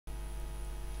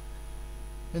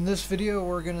In this video,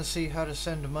 we're going to see how to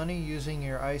send money using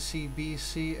your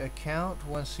ICBC account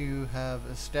once you have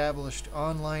established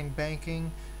online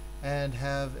banking and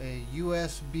have a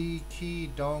USB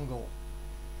key dongle.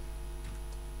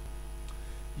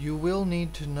 You will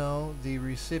need to know the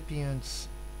recipient's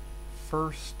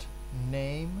first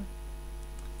name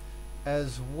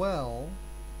as well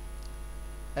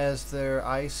as their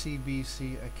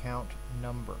ICBC account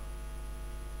number.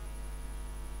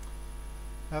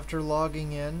 After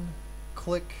logging in,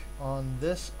 click on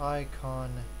this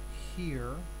icon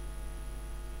here.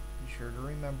 Be sure to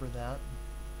remember that.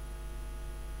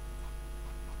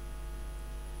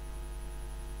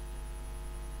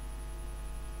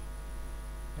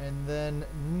 And then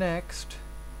next,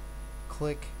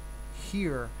 click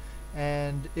here.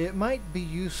 And it might be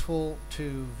useful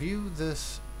to view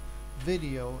this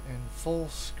video in full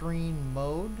screen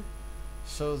mode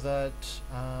so that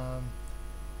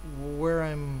where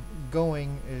I'm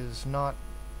going is not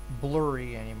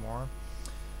blurry anymore,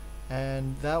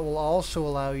 and that will also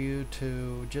allow you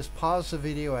to just pause the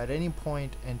video at any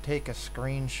point and take a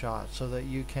screenshot so that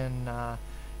you can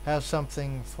have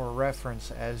something for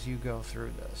reference as you go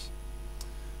through this.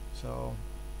 So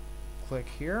click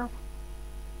here,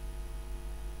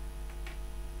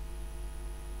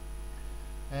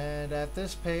 and at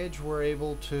this page we're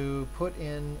able to put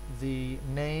in the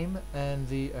name and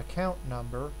the account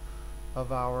number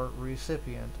of our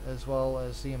recipient as well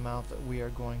as the amount that we are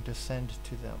going to send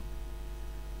to them.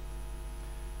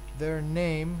 Their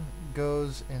name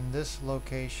goes in this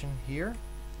location here,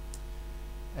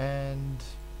 and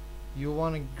you'll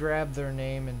want to grab their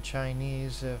name in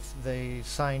Chinese if they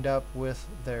signed up with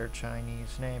their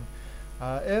Chinese name.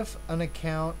 If an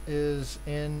account is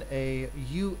in a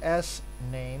US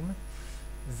name,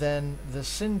 then the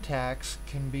syntax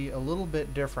can be a little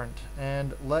bit different,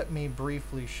 and let me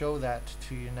briefly show that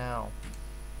to you now.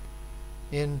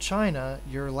 In China,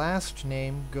 your last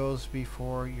name goes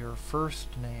before your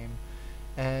first name,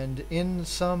 and in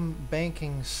some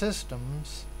banking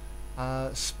systems,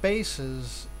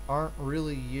 spaces aren't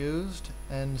really used,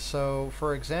 and so,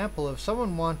 for example, if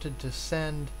someone wanted to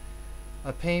send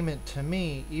a payment to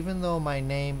me, even though my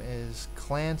name is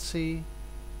Clancy,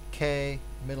 K,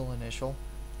 middle initial,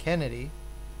 Kennedy,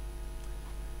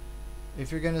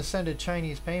 if you're going to send a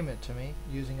Chinese payment to me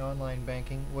using online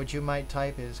banking, what you might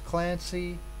type is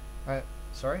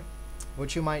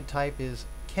what you might type is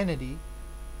Kennedy,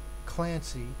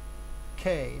 Clancy,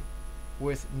 K,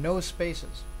 with no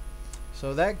spaces.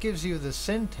 So that gives you the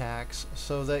syntax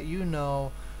so that you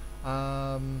know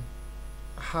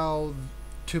how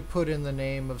to put in the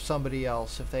name of somebody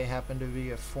else if they happen to be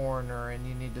a foreigner and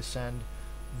you need to send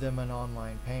them an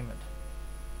online payment.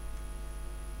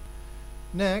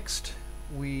 Next,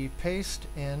 we paste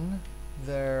in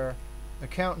their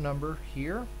account number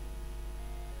here,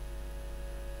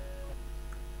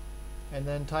 and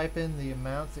then type in the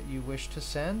amount that you wish to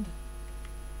send.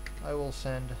 I will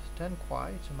send 10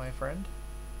 kwai to my friend.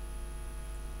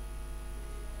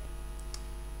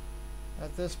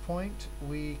 At this point,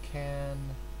 we can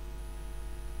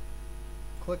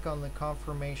click on the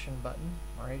confirmation button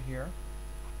right here,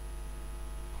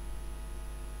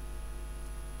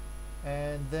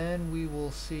 and then we will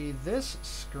see this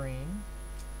screen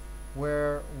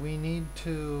where we need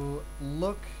to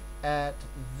look at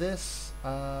this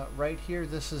right here.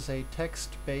 This is a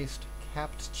text-based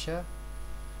CAPTCHA,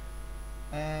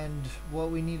 and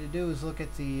what we need to do is look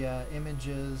at the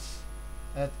images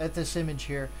at this image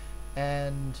here,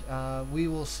 and we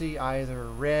will see either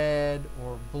red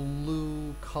or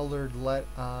blue colored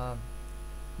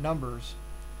numbers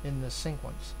in this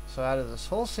sequence. So out of this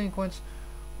whole sequence,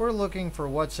 we're looking for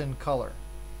what's in color,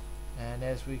 and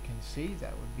as we can see,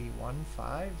 that would be 1,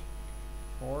 5,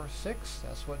 4, 6.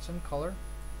 That's what's in color.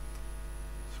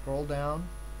 Scroll down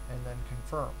and then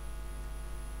confirm.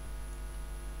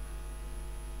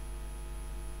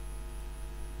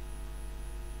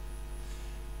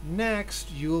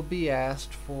 Next, you will be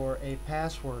asked for a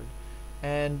password,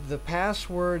 and the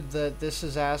password that this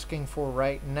is asking for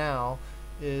right now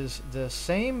is the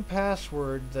same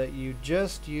password that you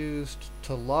just used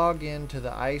to log into the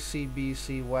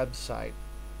ICBC website.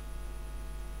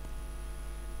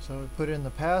 So we put in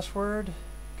the password,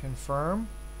 confirm,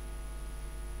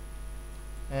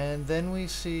 and then we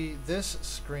see this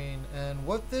screen, and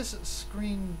what this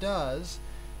screen does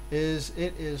is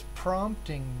it is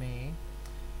prompting me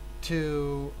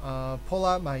to pull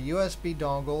out my USB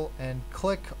dongle and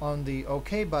click on the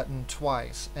OK button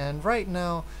twice. And right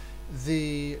now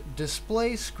the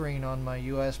display screen on my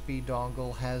USB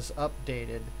dongle has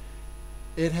updated.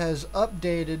 It has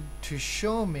updated to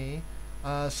show me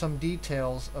some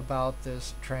details about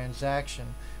this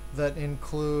transaction that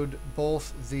include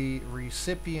both the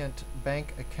recipient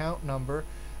bank account number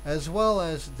as well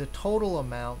as the total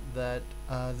amount that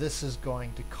this is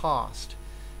going to cost.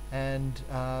 And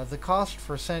the cost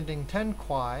for sending 10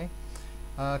 kwai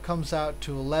comes out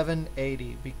to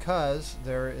 $11.80 because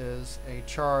there is a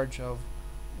charge of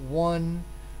 1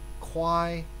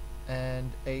 kwai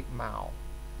and 8 mao.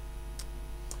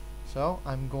 So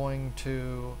I'm going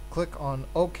to click on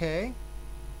OK,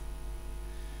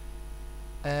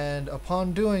 and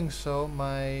upon doing so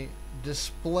my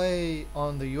display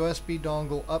on the USB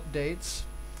dongle updates,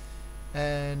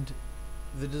 and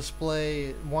the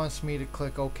display wants me to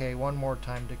click OK one more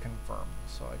time to confirm.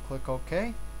 So I click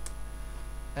OK,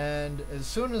 and as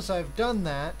soon as I've done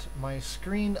that, my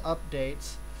screen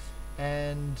updates,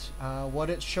 and what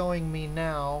it's showing me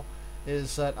now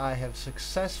is that I have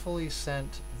successfully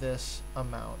sent this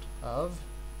amount of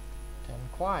 10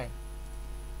 kwai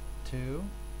to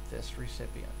this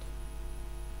recipient.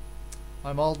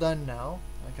 I'm all done now.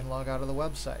 I can log out of the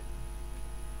website.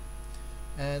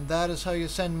 And that is how you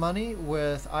send money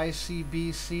with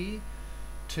ICBC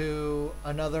to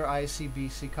another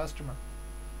ICBC customer.